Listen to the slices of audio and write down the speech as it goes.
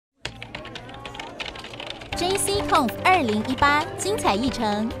JCConf 2018精彩议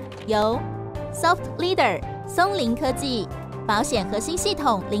程由 Soft Leader 松林科技保险核心系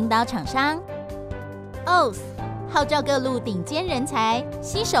统领导厂商 ，Oath 号召各路顶尖人才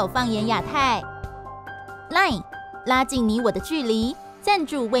携手放眼亚太 ，Line 拉近你我的距离，赞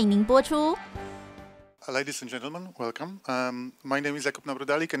助为您播出。Ladies and gentlemen, welcome. My name is Jakub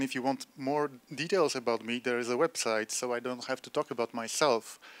Nabrdalik, and if you want more details about me, there is a website, so I don't have to talk about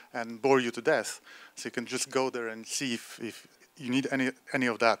myself and bore you to death. So you can just go there and see if you need any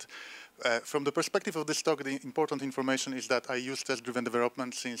of that. From the perspective of this talk, the important information is that I use test-driven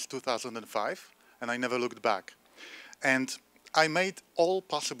development since 2005, and I never looked back. And I made all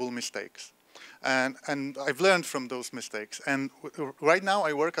possible mistakes. And I've learned from those mistakes. And right now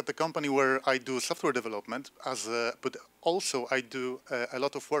I work at a company where I do software development, but also I do a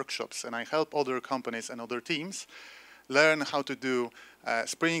lot of workshops, and I help other companies and other teams learn how to do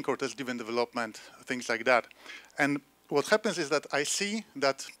Spring or test-driven development, things like that. And what happens is that I see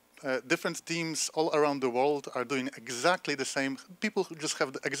that different teams all around the world are doing exactly the same. People who just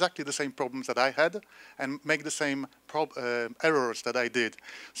have exactly the same problems that I had and make the same errors that I did.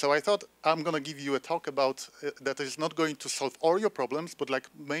 So I thought I'm going to give you a talk about that is not going to solve all your problems, but like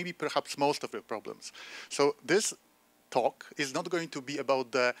maybe perhaps most of your problems. So this talk is not going to be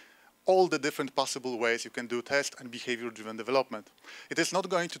about all the different possible ways you can do test and behavior-driven development. It is not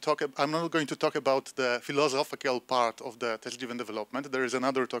going to talk. I'm not going to talk about the philosophical part of the test-driven development. There is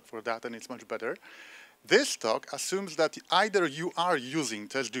another talk for that, and it's much better. This talk assumes that either you are using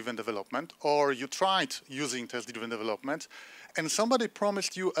test-driven development or you tried using test-driven development, and somebody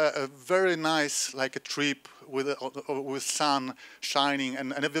promised you a very nice, like a trip with sun shining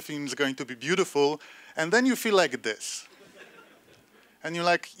and everything is going to be beautiful, and then you feel like this. And you're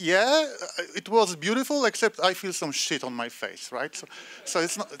like, yeah, it was beautiful, except I feel some shit on my face, right? So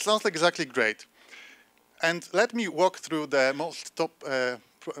it's not exactly great. And let me walk through the most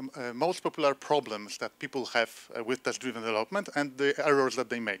popular problems that people have with test-driven development and the errors that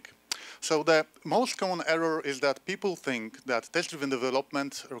they make. So the most common error is that people think that test-driven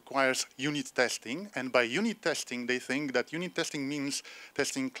development requires unit testing, and by unit testing, they think that unit testing means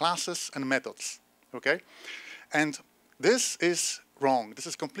testing classes and methods, okay? And this is wrong. This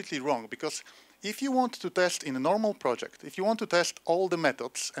is completely wrong, because if you want to test in a normal project, if you want to test all the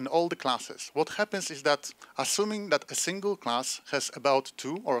methods and all the classes, what happens is that assuming that a single class has about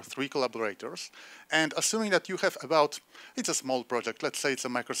 2 or 3 collaborators, and assuming that you have about, it's a small project, let's say it's a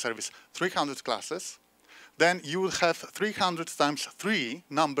microservice, 300 classes, then you will have 300 times 3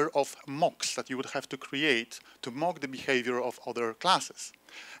 number of mocks that you would have to create to mock the behavior of other classes.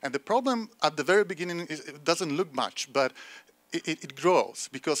 And the problem at the very beginning is it doesn't look much, but it grows,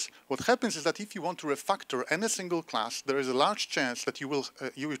 because what happens is that if you want to refactor any single class, there is a large chance that you will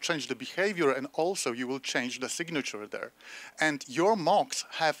change the behavior, and also you will change the signature there. And your mocks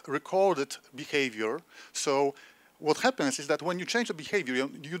have recorded behavior, so what happens is that when you change the behavior,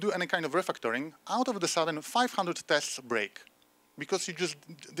 you do any kind of refactoring, out of the sudden 500 tests break, because you just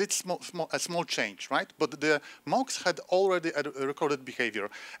did a small change, right? But the mocks had already a recorded behavior.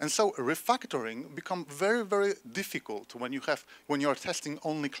 And so refactoring becomes very, very difficult when you are testing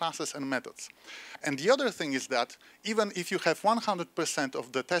only classes and methods. And the other thing is that even if you have 100%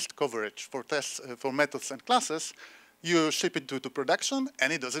 of the test coverage for tests for methods and classes, you ship it to production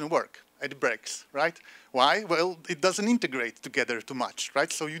and it doesn't work. It breaks, right? Why? Well, it doesn't integrate together too much,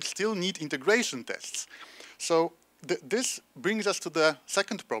 right? So you still need integration tests. So this brings us to the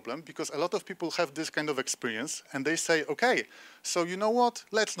second problem, because a lot of people have this kind of experience and they say, okay, so you know what,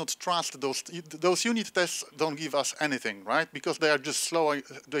 let's not trust those unit tests. Don't give us anything, right? Because they just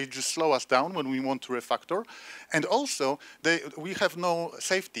slow us down when we want to refactor, and also we have no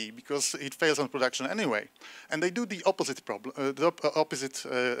safety because it fails on production anyway. And they do the opposite problem, the opposite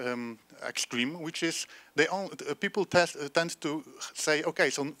extreme, which is people tend to say, okay,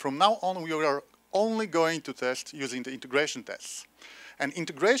 so from now on we are only going to test using the integration tests. And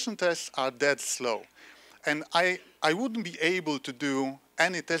integration tests are dead slow. And I wouldn't be able to do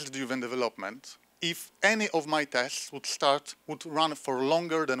any test-driven development if any of my tests would run for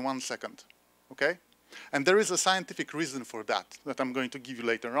longer than 1 second, okay? And there is a scientific reason for that I'm going to give you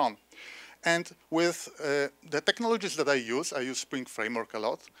later on. And with the technologies that I use Spring Framework a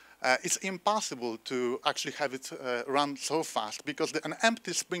lot, it's impossible to actually have it run so fast because an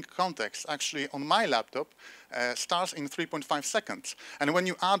empty Spring context actually on my laptop starts in 3.5 seconds. And when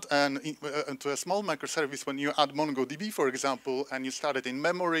you add to a small microservice, when you add MongoDB, for example, and you start it in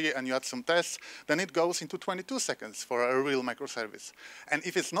memory and you add some tests, then it goes into 22 seconds for a real microservice. And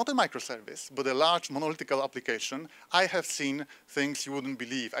if it's not a microservice, but a large monolithic application, I have seen things you wouldn't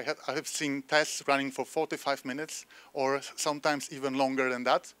believe. I have seen tests running for 45 minutes or sometimes even longer than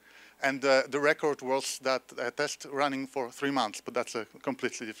that. And the record was that test running for 3 months, but that's a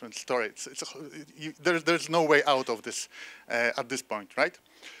completely different story. There's no way out of this at this point, right?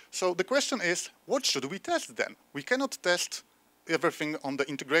 So the question is, what should we test then? We cannot test everything on the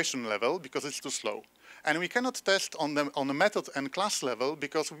integration level because it's too slow. And we cannot test on the method and class level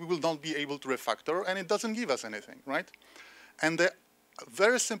because we will not be able to refactor, and it doesn't give us anything, right? And the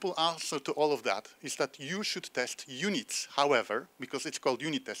very simple answer to all of that is that you should test units, however, because it's called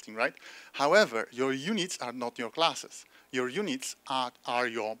unit testing, right? However, your units are not your classes. Your units are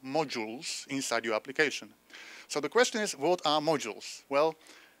your modules inside your application. So the question is, what are modules? Well,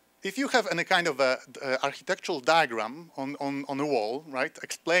 if you have any kind of architectural diagram on a wall, right,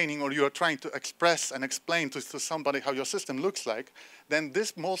 explaining, or you are trying to express and explain to somebody how your system looks like, then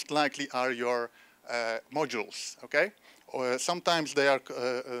this most likely are your modules, okay? Or sometimes they are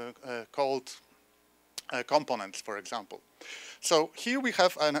called components, for example. So here we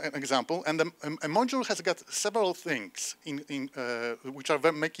have an example, and a module has got several things which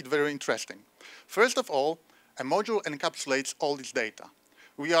make it very interesting. First of all, a module encapsulates all this data.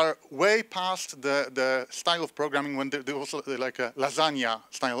 We are way past the style of programming when there was like a lasagna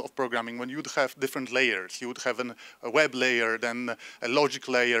style of programming, when you would have different layers. You would have a web layer, then a logic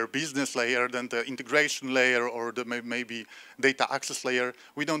layer, business layer, then the integration layer, or the maybe data access layer.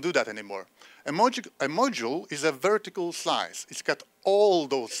 We don't do that anymore. A module is a vertical slice. It's got all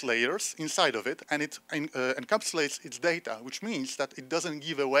those layers inside of it, and it encapsulates its data, which means that it doesn't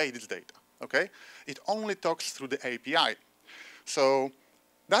give away this data, okay? It only talks through the API. So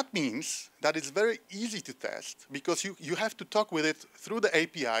that means that it's very easy to test because you have to talk with it through the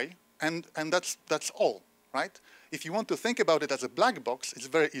API, and that's all, right? If you want to think about it as a black box, it's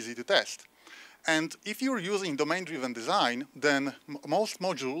very easy to test. And if you're using domain-driven design, then most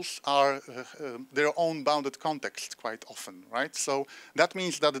modules are their own bounded context quite often, right? So that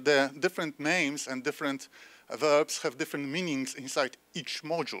means that the different names and different verbs have different meanings inside each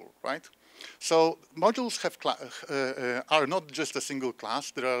module, right? So modules are not just a single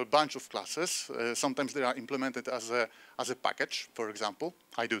class. There are a bunch of classes. Sometimes they are implemented as a package, for example.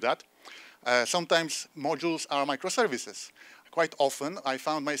 I do that. Sometimes modules are microservices. Quite often, I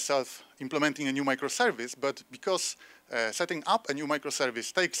found myself implementing a new microservice, but because setting up a new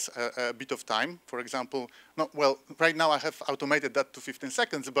microservice takes a bit of time, for example, well, right now I have automated that to 15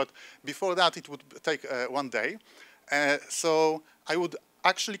 seconds, but before that it would take 1 day. So I would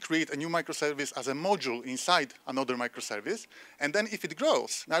actually create a new microservice as a module inside another microservice, and then if it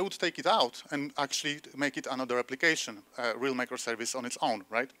grows, I would take it out and actually make it another application, a real microservice on its own,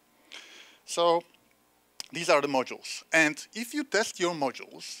 right? So these are the modules. And if you test your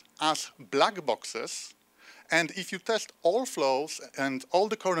modules as black boxes, and if you test all flows and all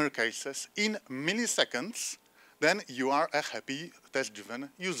the corner cases in milliseconds, then you are a happy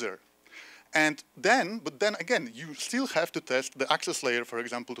test-driven user. But then again, you still have to test the access layer, for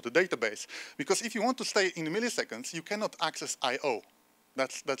example, to the database. Because if you want to stay in milliseconds, you cannot access I/O.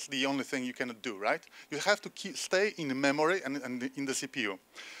 That's the only thing you cannot do, right? You have to stay in the memory and in the CPU.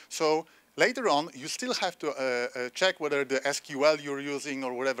 So later on, you still have to check whether the SQL you're using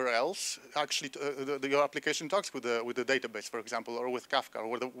or whatever else actually your application talks with the database, for example, or with Kafka,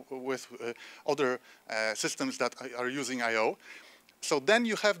 or with other systems that are using I/O. So then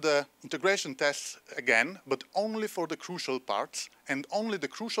you have the integration tests again, but only for the crucial parts, and only the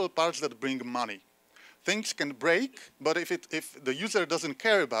crucial parts that bring money. Things can break, but if the user doesn't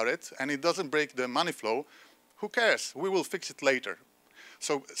care about it, and it doesn't break the money flow, who cares? We will fix it later.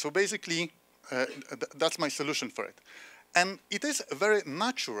 So basically, that's my solution for it. And it is very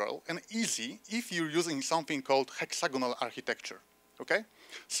natural and easy if you're using something called hexagonal architecture, okay?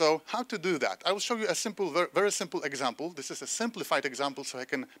 So how to do that? I will show you a simple, very simple example. This is a simplified example, so I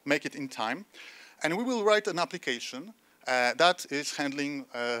can make it in time. And we will write an application that is handling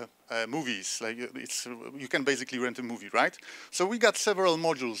movies. Like you can basically rent a movie, right? So we got several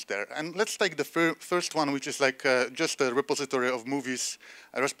modules there. And let's take the first one, which is like just a repository of movies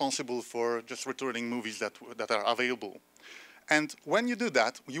responsible for just returning movies that are available. And when you do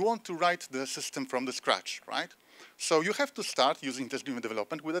that, you want to write the system from the scratch, right? So you have to start using test-driven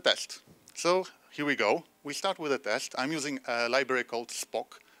development with a test. So here we go. We start with a test. I'm using a library called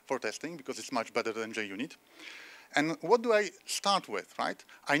Spock for testing because it's much better than JUnit. And what do I start with, right?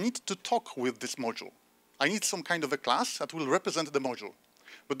 I need to talk with this module. I need some kind of a class that will represent the module.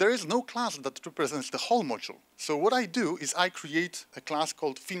 But there is no class that represents the whole module. So what I do is I create a class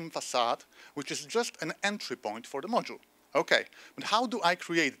called film facade, which is just an entry point for the module. Okay, but how do I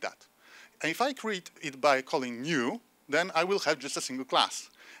create that? And if I create it by calling new, then I will have just a single class.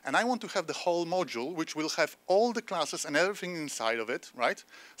 And I want to have the whole module, which will have all the classes and everything inside of it, right?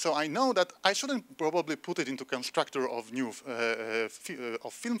 So I know that I shouldn't probably put it into constructor of new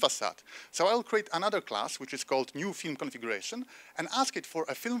of film facade. So I'll create another class, which is called new film configuration, and ask it for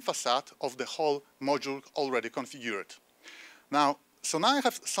a film facade of the whole module already configured. Now, so now I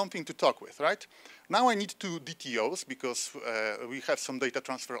have something to talk with, right? Now I need two DTOs because we have some data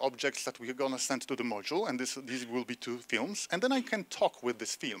transfer objects that we're going to send to the module, and these will be two films. And then I can talk with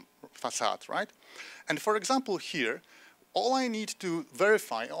this film facade, right? And for example, here, all I need to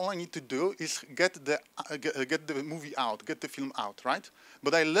verify, all I need to do is get the movie out, get the film out, right?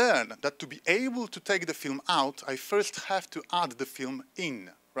 But I learned that to be able to take the film out, I first have to add the film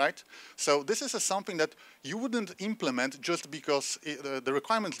in. Right? So this is something that you wouldn't implement just because the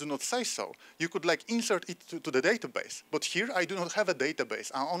requirements do not say so. You could like insert it to the database. But here I do not have a database.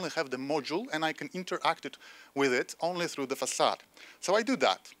 I only have the module and I can interact with it only through the facade. So I do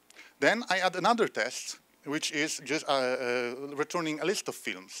that. Then I add another test, which is just returning a list of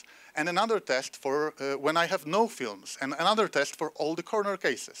films. And another test for when I have no films. And another test for all the corner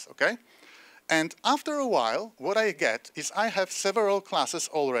cases, okay? And after a while, what I get is I have several classes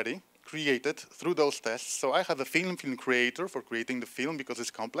already created through those tests. So I have a film creator for creating the film because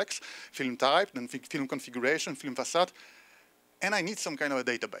it's complex, film type, then film configuration, film facade. And I need some kind of a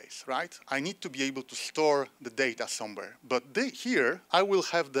database, right? I need to be able to store the data somewhere. But here, I will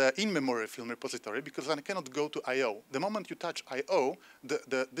have the in-memory film repository because I cannot go to I/O. The moment you touch I/O,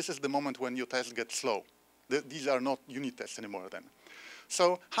 this is the moment when your tests get slow. These are not unit tests anymore then.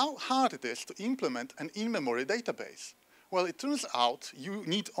 So how hard it is to implement an in-memory database? Well, it turns out you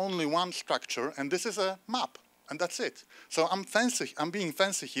need only one structure, and this is a map, and that's it. So I'm being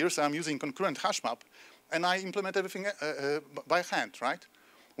fancy here, so I'm using concurrent hash map, and I implement everything by hand, right?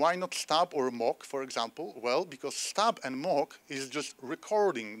 Why not stub or mock, for example? Well, because stub and mock is just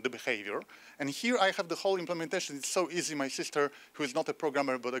recording the behavior, and here I have the whole implementation. It's so easy, my sister, who is not a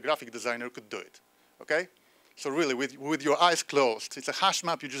programmer but a graphic designer, could do it, okay? So really, with your eyes closed, it's a hash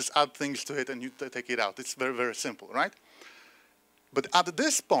map, you just add things to it and you take it out. It's very, very simple, right? But at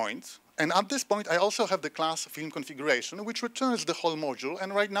this point, I also have the class film configuration, which returns the whole module,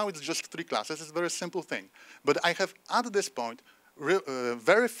 and right now it's just 3 classes. It's a very simple thing. But I have, at this point,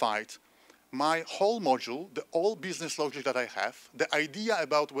 verified my whole module, the all business logic that I have, the idea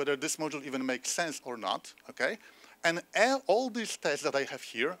about whether this module even makes sense or not, okay? And all these tests that I have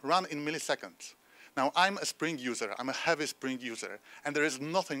here run in milliseconds. Now, I'm a Spring user. I'm a heavy Spring user. And there is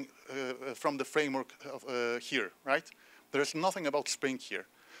nothing from the framework here, right? There is nothing about Spring here.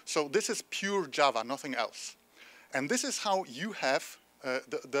 So this is pure Java, nothing else. And this is how you have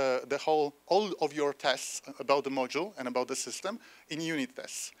all of your tests about the module and about the system in unit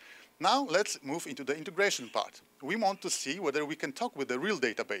tests. Now, let's move into the integration part. We want to see whether we can talk with the real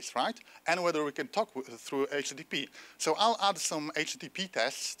database, right? And whether we can talk through HTTP. So I'll add some HTTP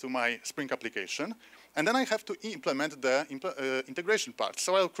tests to my Spring application. And then I have to implement the integration part.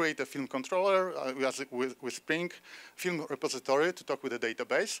 So I'll create a film controller with Spring, film repository to talk with the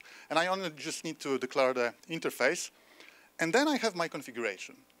database. And I only just need to declare the interface. And then I have my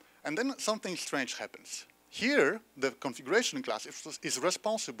configuration. And then something strange happens. Here, the configuration class is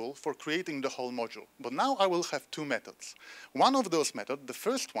responsible for creating the whole module. But now I will have 2 methods. One of those methods, the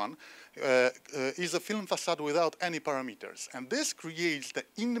first one, is a film facade without any parameters. And this creates the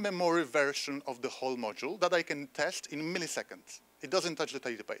in-memory version of the whole module that I can test in milliseconds. It doesn't touch the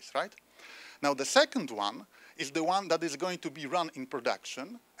database, right? Now, the second one is the one that is going to be run in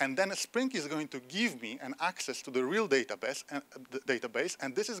production, and then Spring is going to give me an access to the real database,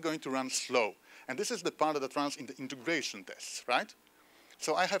 and this is going to run slow. And this is the part that runs in the integration tests, right?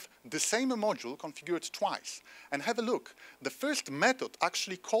 So I have the same module configured twice. And have a look. The first method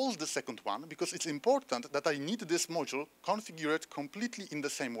actually calls the second one because it's important that I need this module configured completely in the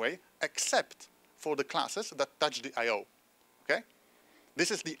same way, except for the classes that touch the I/O, okay?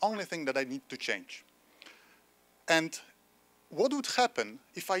 This is the only thing that I need to change. And what would happen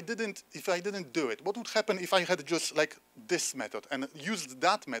if I didn't do it? What would happen if I had just like this method and used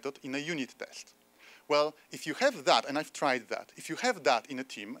that method in a unit test? Well, if you have that, and I've tried that, if you have that in a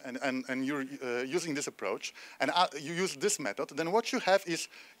team and you're using this approach and you use this method, then what you have is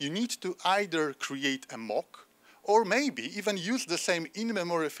you need to either create a mock or maybe even use the same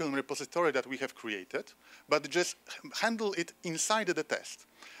in-memory film repository that we have created, but just handle it inside the test.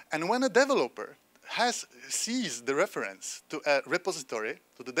 And when a developer sees the reference to a repository,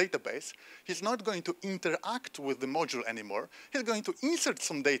 to the database, he's not going to interact with the module anymore. He's going to insert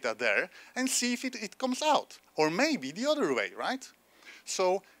some data there and see if it comes out. Or maybe the other way, right?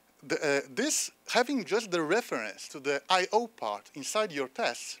 So having just the reference to the I/O part inside your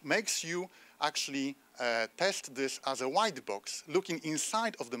tests makes you actually test this as a white box, looking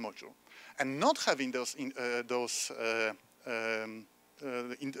inside of the module. And not having those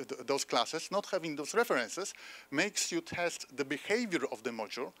classes, not having those references, makes you test the behavior of the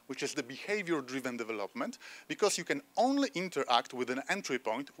module, which is the behavior-driven development, because you can only interact with an entry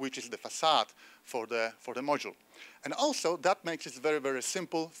point, which is the facade for the module. And also, that makes it very, very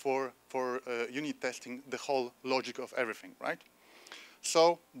simple for unit testing the whole logic of everything, right?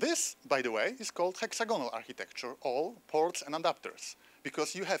 So this, by the way, is called hexagonal architecture, all ports and adapters,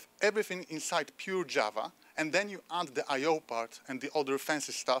 because you have everything inside pure Java, and then you add the I/O part and the other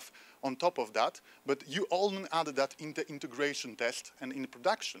fancy stuff on top of that, but you only add that in the integration test, and in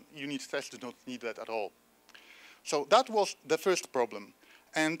production, unit tests do not need that at all. So that was the first problem.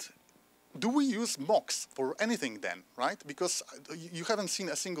 And do we use mocks for anything then, right? Because you haven't seen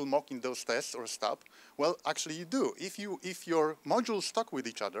a single mock in those tests or stub. Well, actually you do. If your modules talk with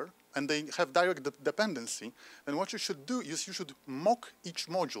each other and they have direct dependency, then what you should do is you should mock each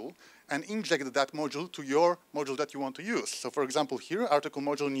module and inject that module to your module that you want to use. So for example, here, article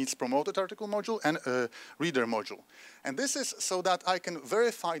module needs promoted article module and a reader module. And this is so that I can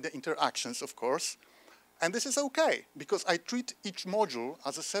verify the interactions, of course. And this is okay, because I treat each module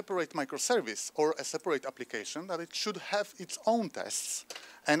as a separate microservice or a separate application, that it should have its own tests.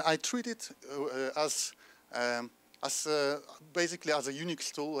 And I treat it basically as a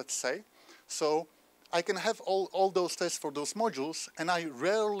Unix tool, let's say. So I can have all those tests for those modules, and I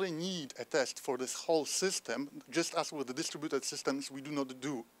rarely need a test for this whole system, just as with the distributed systems, we do not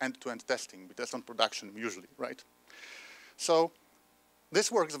do end-to-end testing. We test on production usually, right? So this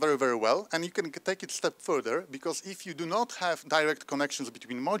works very, very well, and you can take it a step further, because if you do not have direct connections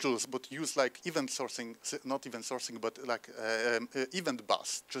between modules, but use like event sourcing, not event sourcing, but like event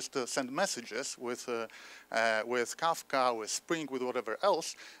bus, just to send messages with Kafka, with Spring, with whatever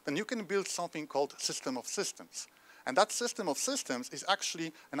else, then you can build something called system of systems. And that system of systems is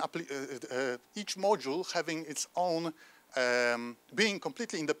actually each module having its own being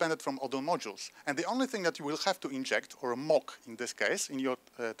completely independent from other modules. And the only thing that you will have to inject, or mock in this case, in your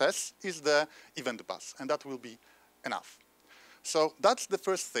tests, is the event bus. And that will be enough. So that's the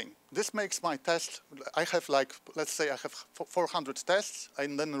first thing. This makes my test, I have like, let's say I have 400 tests,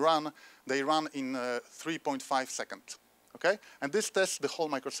 and then they run in 3.5 seconds. Okay? And this tests the whole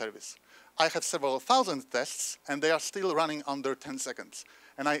microservice. I have several thousand tests, and they are still running under 10 seconds.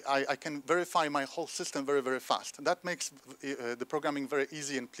 And I can verify my whole system very, very fast. And that makes the programming very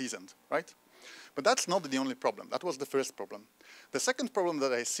easy and pleasant, right? But that's not the only problem. That was the first problem. The second problem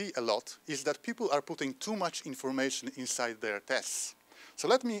that I see a lot is that people are putting too much information inside their tests. So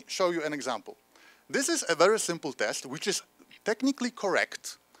let me show you an example. This is a very simple test, which is technically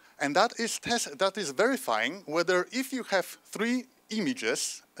correct. And that is verifying whether if you have 3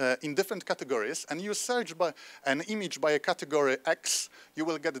 images in different categories, and you search by an image by a category X, you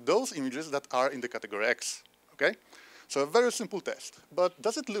will get those images that are in the category X, okay? So a very simple test. But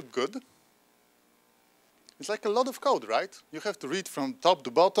does it look good? It's like a lot of code, right? You have to read from top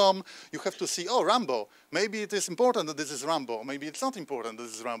to bottom. You have to see, oh, Rambo. Maybe it is important that this is Rambo. Maybe it's not important that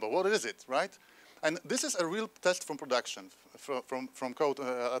this is Rambo. What is it, right? And this is a real test from production, from code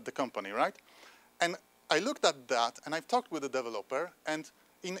at the company, right? And I looked at that, and I've talked with the developer, and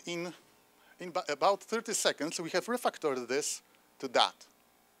in about 30 seconds, we have refactored this to that.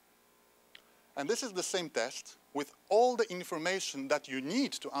 And this is the same test with all the information that you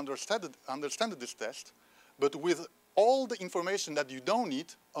need to understand this test, but with all the information that you don't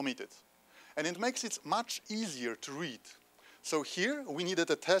need omitted. And it makes it much easier to read. So here, we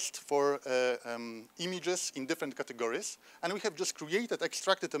needed a test for images in different categories, and we have just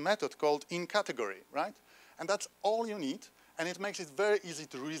extracted a method called inCategory, right? And that's all you need, and it makes it very easy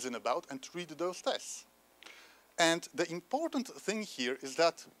to reason about and to read those tests. And the important thing here is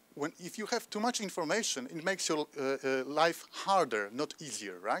that if you have too much information, it makes your life harder, not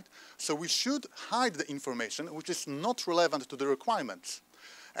easier, right? So we should hide the information which is not relevant to the requirements.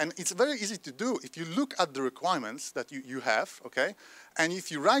 And it's very easy to do if you look at the requirements that you have, okay? And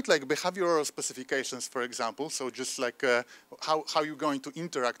if you write like behavioral specifications, for example, so just like how you're going to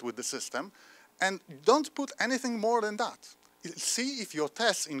interact with the system, and don't put anything more than that. see if your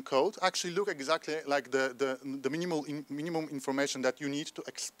tests in code actually look exactly like the minimum information that you need to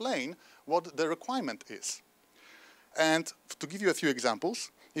explain what the requirement is. And to give you a few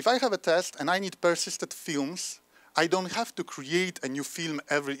examples, if I have a test and I need persistent films, I don't have to create a new film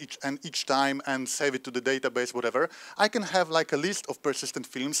each time and save it to the database, whatever. I can have like a list of persistent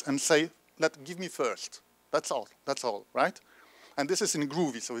films and say, give me first. That's all, right? And this is in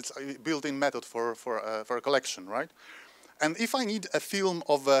Groovy, so it's a built-in method for a collection, right? And if I need a film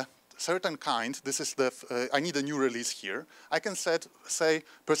of a certain kind, this is I need a new release here, I can say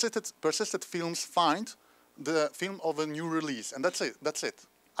persistent films find the film of a new release, and that's it.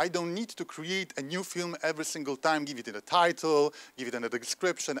 I don't need to create a new film every single time, give it in a title, give it in a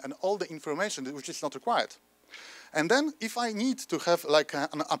description, and all the information which is not required. And then if I need to have like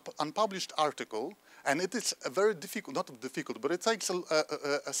an unpublished article, and it is a very difficult, not difficult, but it takes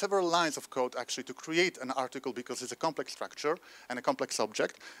several lines of code actually to create an article because it's a complex structure and a complex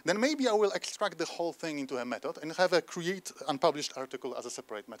object, then maybe I will extract the whole thing into a method and have a create unpublished article as a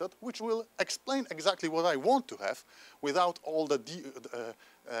separate method, which will explain exactly what I want to have without all the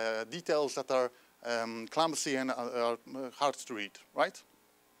details that are clumsy and are hard to read, right?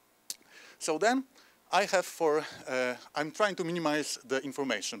 So then, I'm trying to minimize the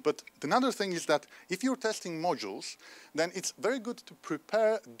information, but another thing is that if you're testing modules, then it's very good to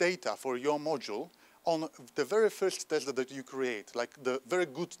prepare data for your module on the very first test that you create, like the very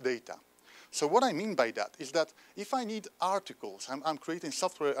good data. So what I mean by that is that if I need articles, I'm creating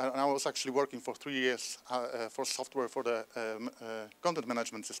software, and I was actually working for 3 years for software for the content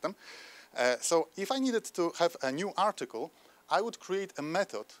management system. So if I needed to have a new article, I would create a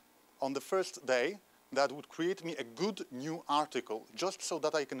method on the first day that would create me a good new article, just so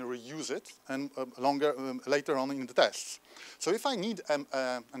that I can reuse it and later on in the tests. So if I need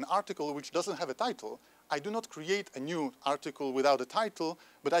an article which doesn't have a title, I do not create a new article without a title,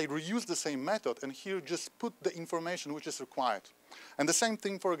 but I reuse the same method and here just put the information which is required. And the same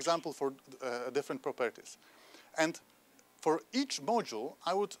thing, for example, for different properties. And for each module,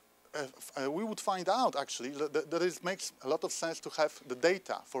 we would find out actually that it makes a lot of sense to have the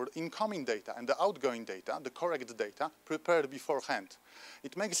data for incoming data and the outgoing data, the correct data, prepared beforehand.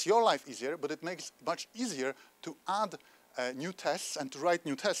 It makes your life easier, but it makes it much easier to add new tests and to write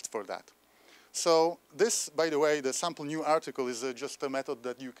new tests for that. So this, by the way, the sample new article is just a method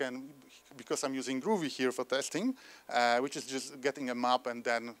that you can, because I'm using Groovy here for testing, which is just getting a map and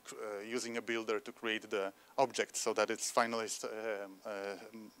then using a builder to create the object so that it's finally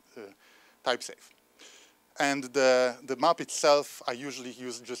type safe. And the map itself, I usually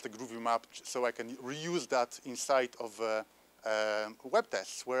use just a Groovy map so I can reuse that inside of web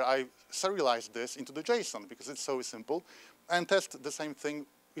tests where I serialize this into the JSON because it's so simple and test the same thing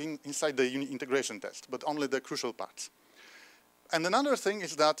inside the integration test, but only the crucial parts. And another thing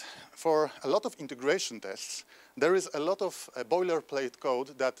is that for a lot of integration tests, there is a lot of boilerplate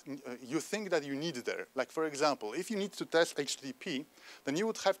code that you think that you need there. Like, for example, if you need to test HTTP, then you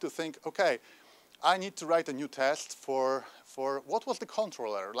would have to think, okay, I need to write a new test for what was the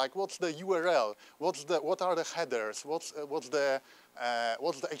controller, like what's the URL, what are the headers, what's the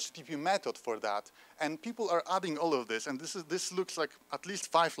HTTP method for that, and people are adding all of this, and this looks like at least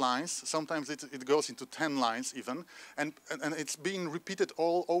 5 lines. Sometimes it goes into 10 lines even, and it's being repeated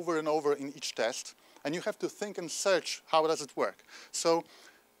all over and over in each test, and you have to think and search how does it work. So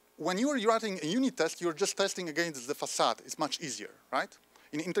when you are writing a unit test, you're just testing against the facade. It's much easier, right?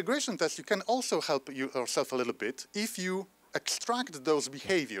 In integration tests, you can also help yourself a little bit if you extract those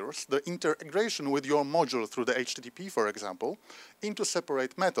behaviors, the integration with your module through the HTTP, for example, into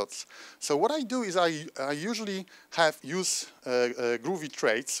separate methods. So what I do is I usually use Groovy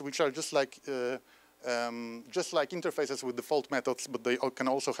traits, which are just like interfaces with default methods, but they can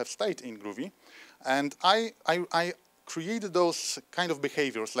also have state in Groovy. And I created those kind of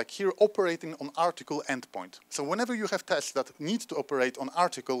behaviors, like here operating on article endpoint. So whenever you have tests that need to operate on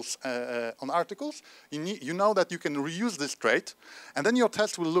articles, you know that you can reuse this trait, and then your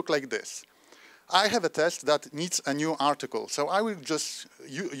test will look like this. I have a test that needs a new article, so I will just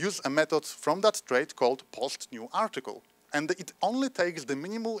use a method from that trait called postNewArticle. And it only takes the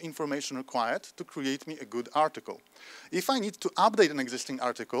minimal information required to create me a good article. If I need to update an existing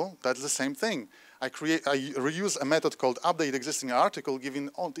article, that's the same thing. I reuse a method called updateExistingArticle, giving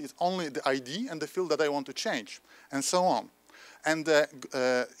only the ID and the field that I want to change, and so on. And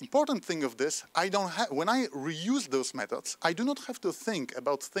the important thing of this, when I reuse those methods, I do not have to think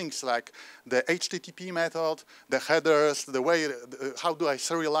about things like the HTTP method, the headers, the way, how do I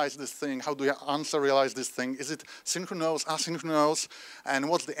serialize this thing, how do I unserialize this thing, is it synchronous, asynchronous, and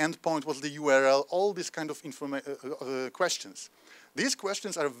what's the endpoint, what's the URL, all these kind of questions. These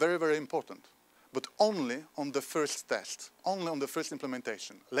questions are very, very important, but only on the first test, only on the first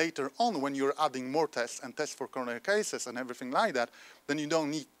implementation. Later on, when you're adding more tests and tests for corner cases and everything like that, then you don't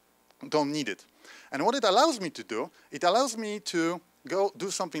need it. And what it allows me to do, it allows me to go do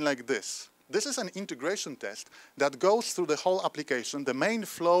something like this. This is an integration test that goes through the whole application, the main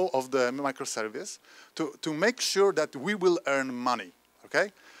flow of the microservice, to make sure that we will earn money,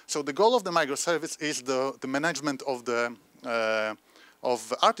 okay? So the goal of the microservice is the management of the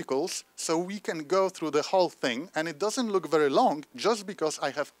of articles, so we can go through the whole thing, and it doesn't look very long just because I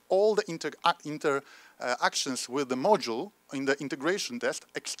have all the interactions with the module in the integration test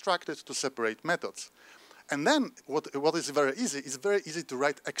extracted to separate methods. And then what is very easy is very easy to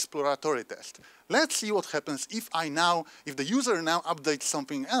write exploratory test. Let's see what happens if the user now updates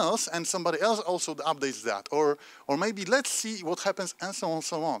something else and somebody else also updates that, or maybe let's see what happens, and so on,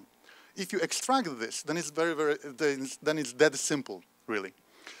 so on. If you extract this, then it's then it's that simple, really.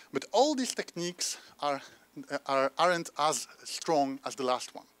 But all these techniques aren't as strong as the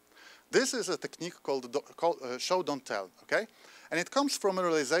last one. This is a technique called show, don't tell, okay? And it comes from a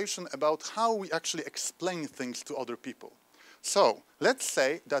realization about how we actually explain things to other people. So let's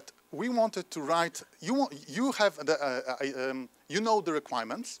say that we wanted to write, you have the, you know the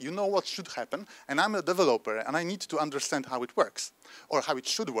requirements, you know what should happen, and I'm a developer and I need to understand how it works or how it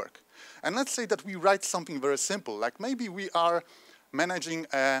should work. And let's say that we write something very simple, like maybe we are managing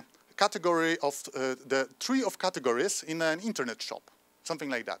a category of the tree of categories in an internet shop, something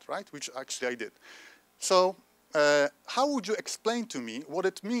like that, right? Which actually I did. So how would you explain to me what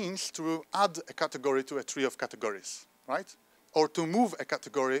it means to add a category to a tree of categories, right? Or to move a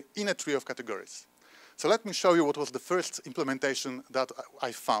category in a tree of categories. So let me show you what was the first implementation that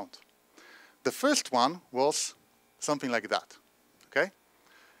I found. The first one was something like that, okay?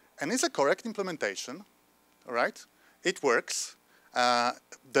 And it's a correct implementation, right? It works.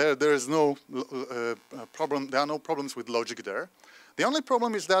 There is no problem. There are no problems with logic there. The only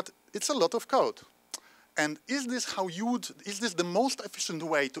problem is that it's a lot of code. And is this the most efficient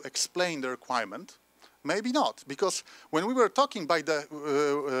way to explain the requirement? Maybe not, because when we were talking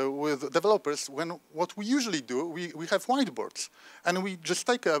with developers, what we usually do, we have whiteboards, and we just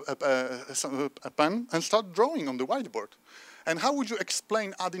take a pen and start drawing on the whiteboard. And how would you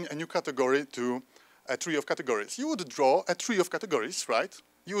explain adding a new category to a tree of categories? You would draw a tree of categories, right?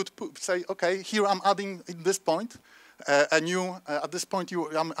 You would say, okay, here I'm adding at this point at this point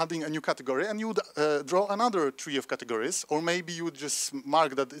I'm adding a new category, and you would draw another tree of categories, or maybe you would just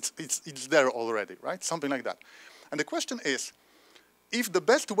mark that it's there already, right? Something like that. And the question is, if the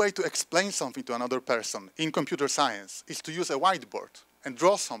best way to explain something to another person in computer science is to use a whiteboard and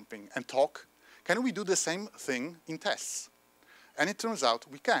draw something and talk, can we do the same thing in tests? And it turns out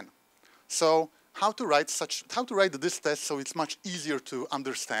we can. So how to write this test so it's much easier to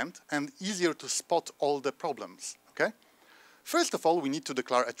understand and easier to spot all the problems, okay? First of all, we need to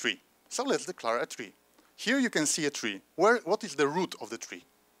declare a tree. So let's declare a tree. Here you can see a tree. What is the root of the tree?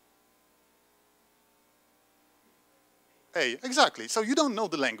 A, exactly. So you don't know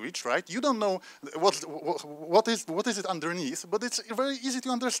the language, right? You don't know what is it underneath, but it's very easy to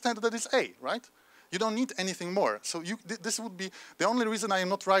understand that it's A, right? You don't need anything more. So this would be the only reason I am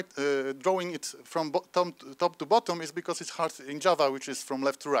not drawing it from top to bottom is because it's hard in Java, which is from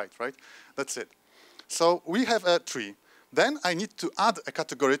left to right, right? That's it. So we have a tree. Then I need to add a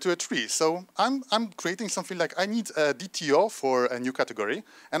category to a tree. So I'm creating something like I need a DTO for a new category,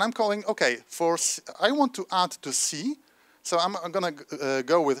 and I'm calling, okay, I want to add to C. So I'm going to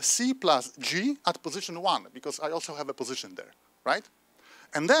go with C plus G at position 1, because I also have a position there, right?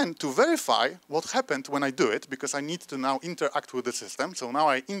 And then to verify what happened when I do it, because I need to now interact with the system. So now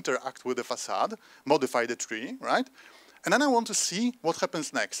I interact with the facade, modify the tree, right? And then I want to see what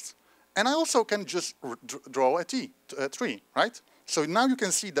happens next. And I also can just draw a tree, right? So now you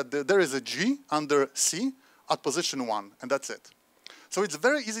can see that there is a G under C at position 1, and that's it. So it's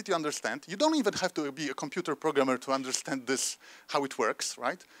very easy to understand. You don't even have to be a computer programmer to understand this, how it works,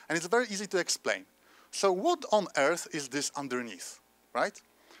 right? And it's very easy to explain. So what on earth is this underneath? Right?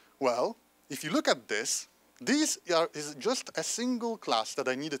 Well, if you look at this is just a single class that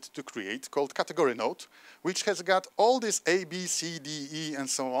I needed to create called category node, which has got all this A, B, C, D, E, and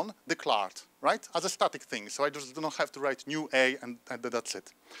so on declared, right? As a static thing. So I just do not have to write new A, and that's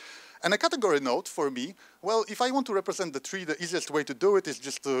it. And a category node for me, well, if I want to represent the tree, the easiest way to do it is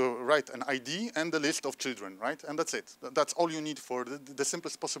just to write an ID and the list of children, right? And that's it. That's all you need for the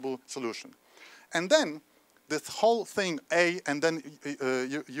simplest possible solution. And then this whole thing, A, and then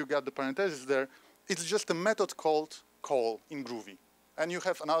you got the parentheses there, it's just a method called call in Groovy. And you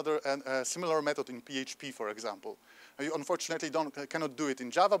have another similar method in PHP, for example. You unfortunately cannot do it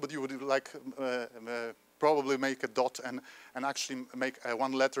in Java, but you would like probably make a dot and actually make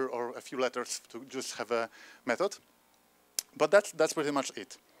one letter or a few letters to just have a method. But that's pretty much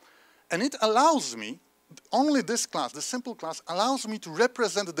it. And it allows me, only this class, the simple class, allows me to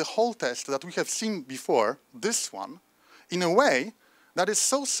represent the whole test that we have seen before, this one, in a way that is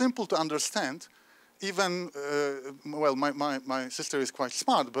so simple to understand. Even, well, my sister is quite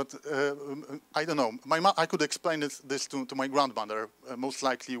smart, but I don't know. I could explain this to my grandmother, most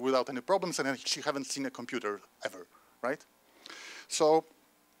likely without any problems, and she haven't seen a computer ever, right? So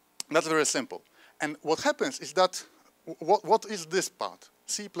that's very simple. And what happens is that, what is this part?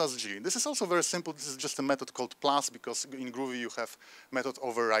 C plus G. This is also very simple. This is just a method called plus, because in Groovy you have method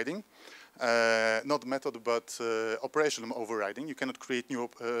overriding. Not method, but operation overriding. You cannot create new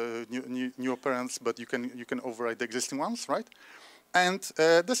operands, but you can override the existing ones, right? And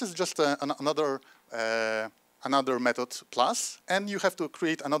this is just another method plus, and you have to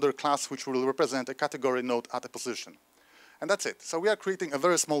create another class which will represent a category node at a position, and that's it. So we are creating a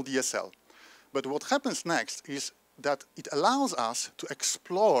very small DSL. But what happens next is that it allows us to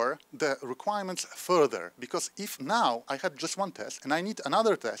explore the requirements further, because if now I have just one test and I need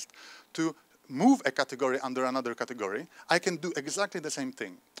another test to move a category under another category, I can do exactly the same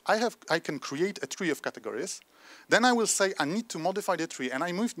thing. I can create a tree of categories, then I will say I need to modify the tree and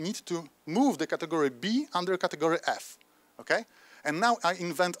I need to move the category B under category F, okay? And now I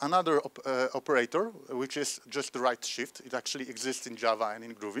invent another operator, which is just the right shift. It actually exists in Java and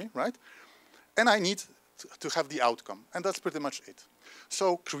in Groovy, right? And I need to have the outcome, and that's pretty much it.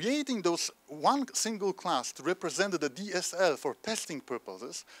 So creating those one single class to represent the DSL for testing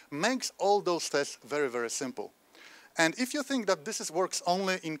purposes makes all those tests very, very simple. And if you think that this works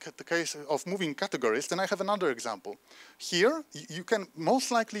only in the case of moving categories, then I have another example. Here, you can most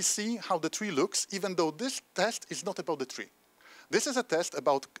likely see how the tree looks, even though this test is not about the tree. This is a test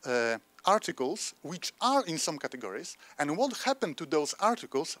about articles which are in some categories, and what happened to those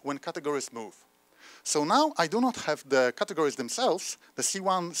articles when categories move. So now I do not have the categories themselves, the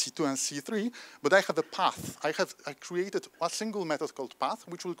C1, C2, and C3, but I have a path. I created a single method called path,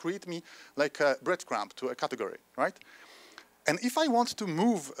 which will create me like a breadcrumb to a category, right? And if I want to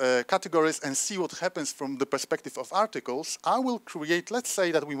move categories and see what happens from the perspective of articles, I will create, let's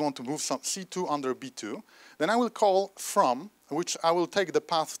say that we want to move some C2 under B2, then I will call from, which I will take the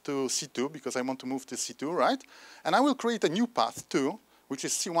path to C2, because I want to move to C2, right? And I will create a new path too, which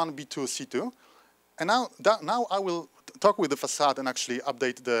is C1, B2, C2. And now I will talk with the facade and actually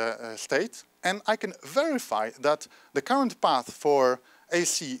update the state. And I can verify that the current path for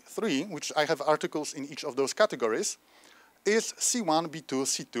AC3, which I have articles in each of those categories, is C1, B2,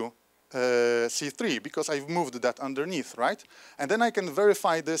 C2, C3, because I've moved that underneath, right? And then I can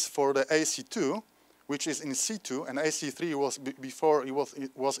verify this for the AC2, which is in C2, and AC3 was before it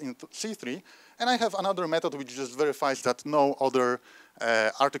was in C3. And I have another method which just verifies that no other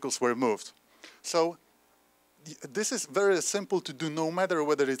articles were moved. So this is very simple to do, no matter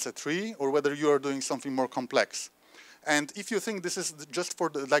whether it's a tree or whether you are doing something more complex. And if you think this is just for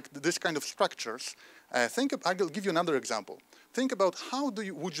this kind of structures, I'll give you another example. Think about how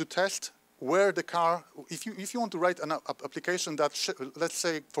would you test where the car, if you want to write an application that, let's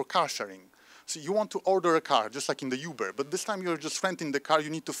say, for car sharing. So you want to order a car, just like in the Uber, but this time you're just renting the car, you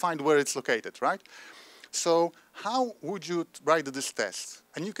need to find where it's located, right? So how would you write this test?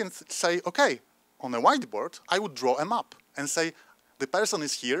 And you can say, okay, on a whiteboard, I would draw a map and say, the person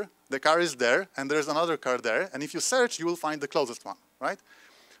is here, the car is there, and there's another car there, and if you search, you will find the closest one, right?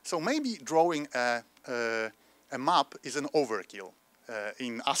 So maybe drawing a map is an overkill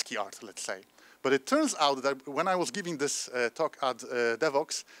in ASCII art, let's say. But it turns out that when I was giving this talk at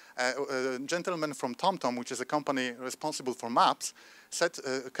Devox, a gentleman from TomTom, which is a company responsible for maps,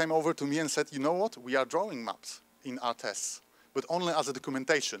 came over to me and said, you know what, we are drawing maps in our tests, but only as a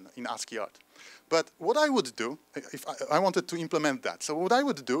documentation in ASCII art. But what I would do, if I wanted to implement that, so what I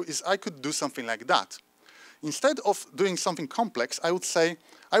would do is I could do something like that. Instead of doing something complex, I would say,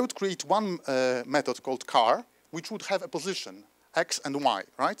 I would create one method called car, which would have a position, X and Y,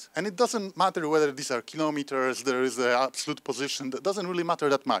 right? And it doesn't matter whether these are kilometers, there is an absolute position, that doesn't really matter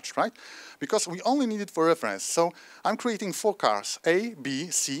that much, right? Because we only need it for reference. So I'm creating 4 cars, A, B,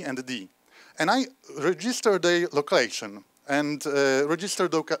 C, and D. And I register their location. and register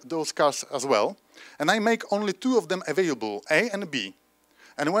those cars as well. And I make only 2 of them available, A and B.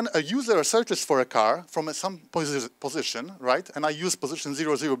 And when a user searches for a car from some position, right, and I use position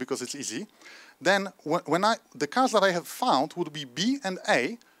 00 because it's easy, then the cars that I have found would be B and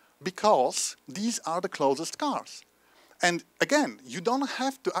A because these are the closest cars. And again, you don't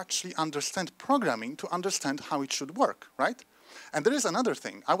have to actually understand programming to understand how it should work, right? And there is another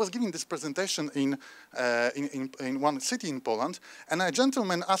thing. I was giving this presentation in one city in Poland, and a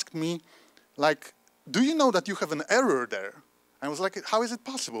gentleman asked me, like, do you know that you have an error there? I was like, how is it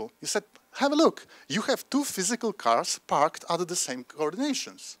possible? He said, have a look. You have 2 physical cars parked at the same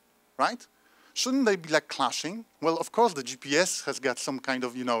coordinations, right? Shouldn't they be like clashing? Well, of course, the GPS has got some kind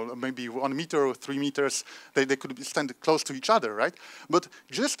of, you know, maybe 1 meter or 3 meters. They could be stand close to each other, right? But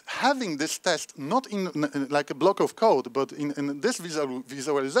just having this test, not in like a block of code, but in this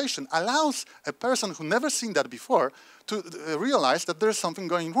visualization, allows a person who never seen that before to realize that there's something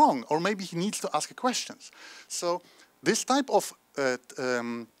going wrong, or maybe he needs to ask questions. So this type of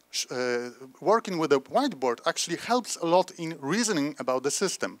working with a whiteboard actually helps a lot in reasoning about the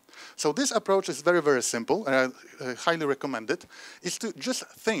system. So this approach is very, very simple, and I highly recommend it, is to just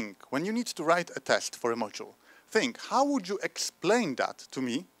think, when you need to write a test for a module, think, how would you explain that to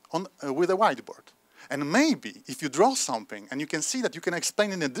me with a whiteboard? And maybe if you draw something and you can see that you can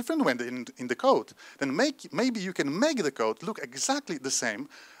explain it in a different way in the code, then maybe you can make the code look exactly the same,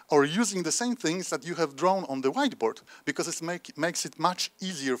 or using the same things that you have drawn on the whiteboard, because it makes it much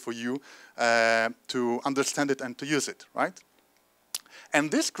easier for you to understand it and to use it, right?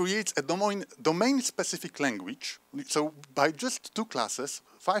 And this creates a domain-specific language. So by just 2 classes,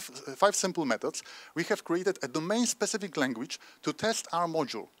 5 simple methods, we have created a domain-specific language to test our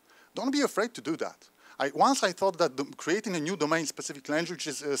module. Don't be afraid to do that. Once I thought that creating a new domain-specific language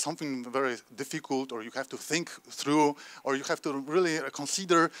is something very difficult, or you have to think through, or you have to really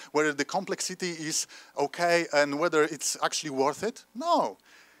consider whether the complexity is okay and whether it's actually worth it. No.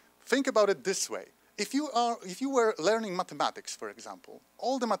 Think about it this way. If you were learning mathematics, for example,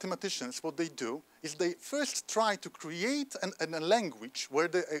 all the mathematicians, what they do is they first try to create a language where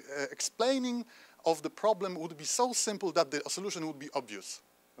the explaining of the problem would be so simple that the solution would be obvious.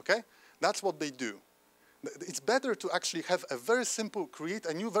 Okay? That's what they do. It's better to actually have a very simple, create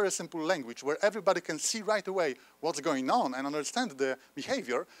a new very simple language where everybody can see right away what's going on and understand the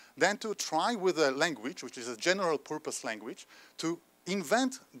behavior, than to try with a language, which is a general purpose language, to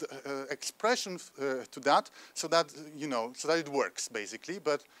invent the expression to that so that, you know, so that it works basically,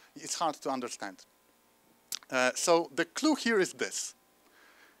 but it's hard to understand. So the clue here is this.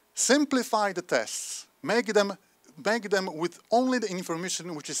 Simplify the tests. Make them with only the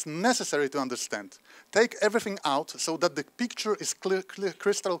information which is necessary to understand. Take everything out so that the picture is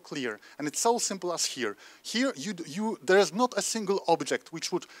crystal clear. And it's so simple as here. Here, there is not a single object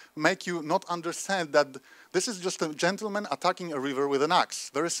which would make you not understand that this is just a gentleman attacking a river with an axe.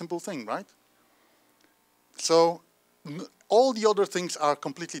 Very simple thing, right? So all the other things are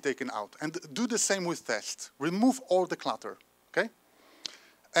completely taken out. And do the same with tests. Remove all the clutter, okay?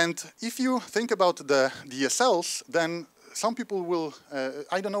 And if you think about the DSLs, then some people will,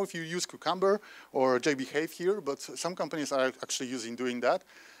 I don't know if you use Cucumber or JBehave here, but some companies are actually doing that.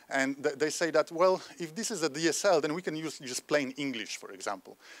 And they say that, well, if this is a DSL, then we can use just plain English, for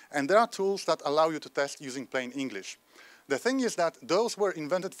example. And there are tools that allow you to test using plain English. The thing is that those were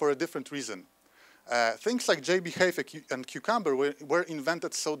invented for a different reason. Things like JBehave and Cucumber were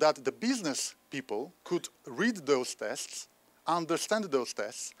invented so that the business people could read those tests, understand those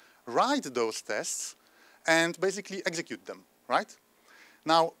tests, write those tests, and basically execute them, right?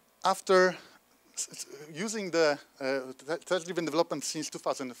 Now, after using the test-driven development since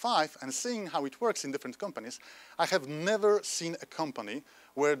 2005 and seeing how it works in different companies, I have never seen a company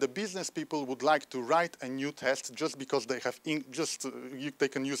where the business people would like to write a new test just because they have they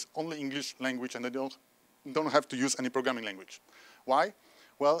can use only English language and they don't have to use any programming language. Why?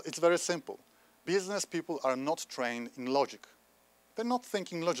 Well, it's very simple. Business people are not trained in logic. They're not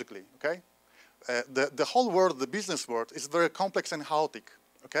thinking logically, okay? The whole world, the business world, is very complex and chaotic,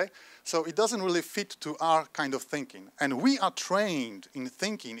 okay? So it doesn't really fit to our kind of thinking. And we are trained in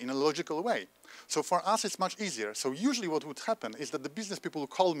thinking in a logical way. So for us, it's much easier. So usually what would happen is that the business people will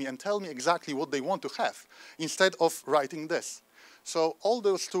call me and tell me exactly what they want to have instead of writing this. So all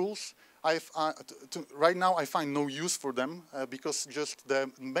those tools, right now I find no use for them because just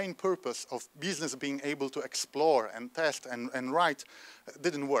the main purpose of business being able to explore and test and write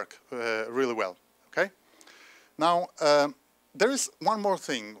didn't work really well, okay? Now, there is one more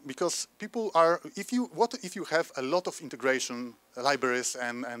thing, because people are, what if you have a lot of integration libraries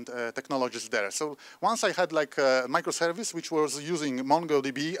and technologies there. So once I had like a microservice which was using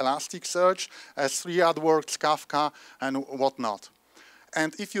MongoDB, Elasticsearch, S3 AdWords, Kafka, and whatnot.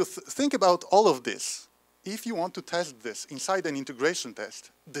 And if you think about all of this, if you want to test this inside an integration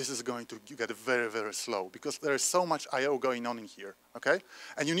test, this is going to get very, very slow because there is so much I/O going on in here, okay?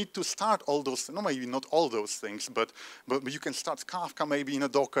 And you need to start all those, no, maybe not all those things, but you can start Kafka maybe in a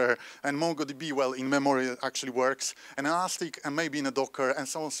Docker, and MongoDB, well, in memory it actually works, and Elastic and maybe in a Docker, and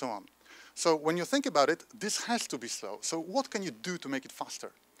so on and so on. So when you think about it, this has to be slow. So what can you do to make it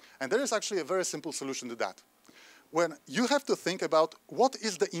faster? And there is actually a very simple solution to that. When you have to think about what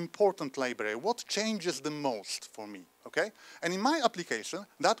is the important library, what changes the most for me, okay? And in my application,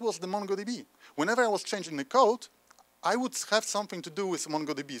 that was the MongoDB. Whenever I was changing the code, I would have something to do with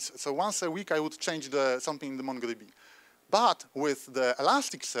MongoDB. So once a week, I would change something in the MongoDB. But with the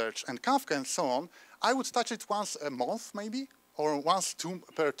Elasticsearch and Kafka and so on, I would touch it once a month maybe, or once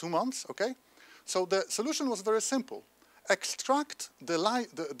per 2 months, okay? So the solution was very simple. Extract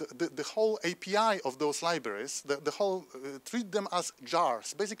the whole API of those libraries, treat them as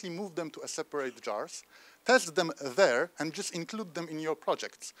jars, basically move them to a separate jars, test them there, and just include them in your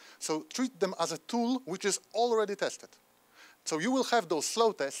projects. So treat them as a tool which is already tested. So you will have those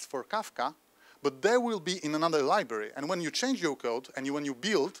slow tests for Kafka, but they will be in another library. And when you change your code, and when you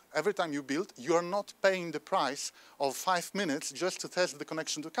build, every time you build, you are not paying the price of 5 minutes just to test the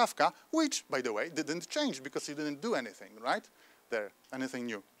connection to Kafka, which, by the way, didn't change because you didn't do anything, right? Anything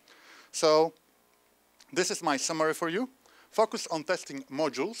new. So this is my summary for you. Focus on testing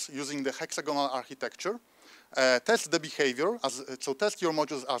modules using the hexagonal architecture. Test the behavior, so test your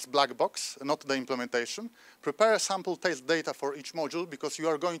modules as black box, not the implementation. Prepare sample test data for each module because you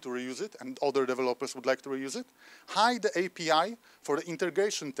are going to reuse it and other developers would like to reuse it. Hide the API for the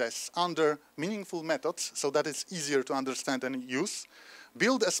integration tests under meaningful methods so that it's easier to understand and use.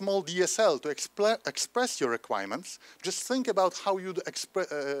 Build a small DSL to express your requirements. Just think about how you'd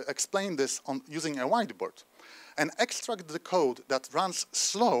explain this using a whiteboard. And extract the code that runs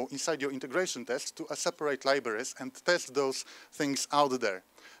slow inside your integration test to separate libraries and test those things out there.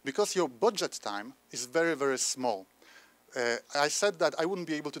 Because your budget time is very, very small. I said that I wouldn't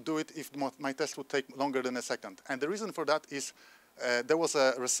be able to do it if my test would take longer than a second. And the reason for that is there was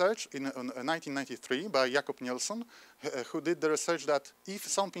a research in 1993 by Jakub who did the research that if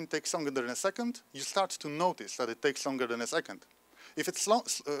something takes longer than a second, you start to notice that it takes longer than a second. If it's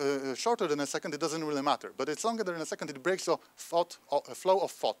shorter than a second, it doesn't really matter. But it's longer than a second, it breaks the flow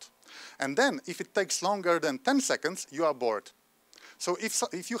of thought. And then, if it takes longer than 10 seconds, you are bored. So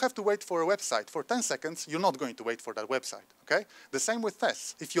if you have to wait for a website for 10 seconds, you're not going to wait for that website, okay? The same with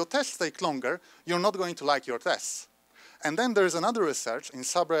tests. If your tests take longer, you're not going to like your tests. And then there's another research in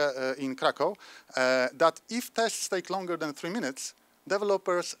Sabre in Krakow that if tests take longer than 3 minutes,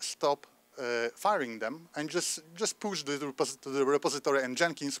 developers stop firing them and just push to the repository, and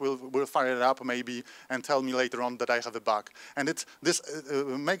Jenkins will fire it up maybe and tell me later on that I have a bug. And this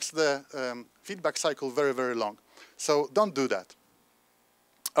makes the feedback cycle very, very long. So don't do that.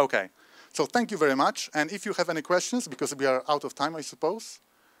 Okay, so thank you very much. And if you have any questions, because we are out of time, I suppose.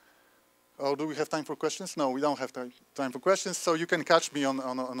 Or do we have time for questions? No, we don't have time for questions, so you can catch me on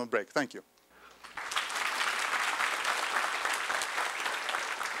a break. Thank you.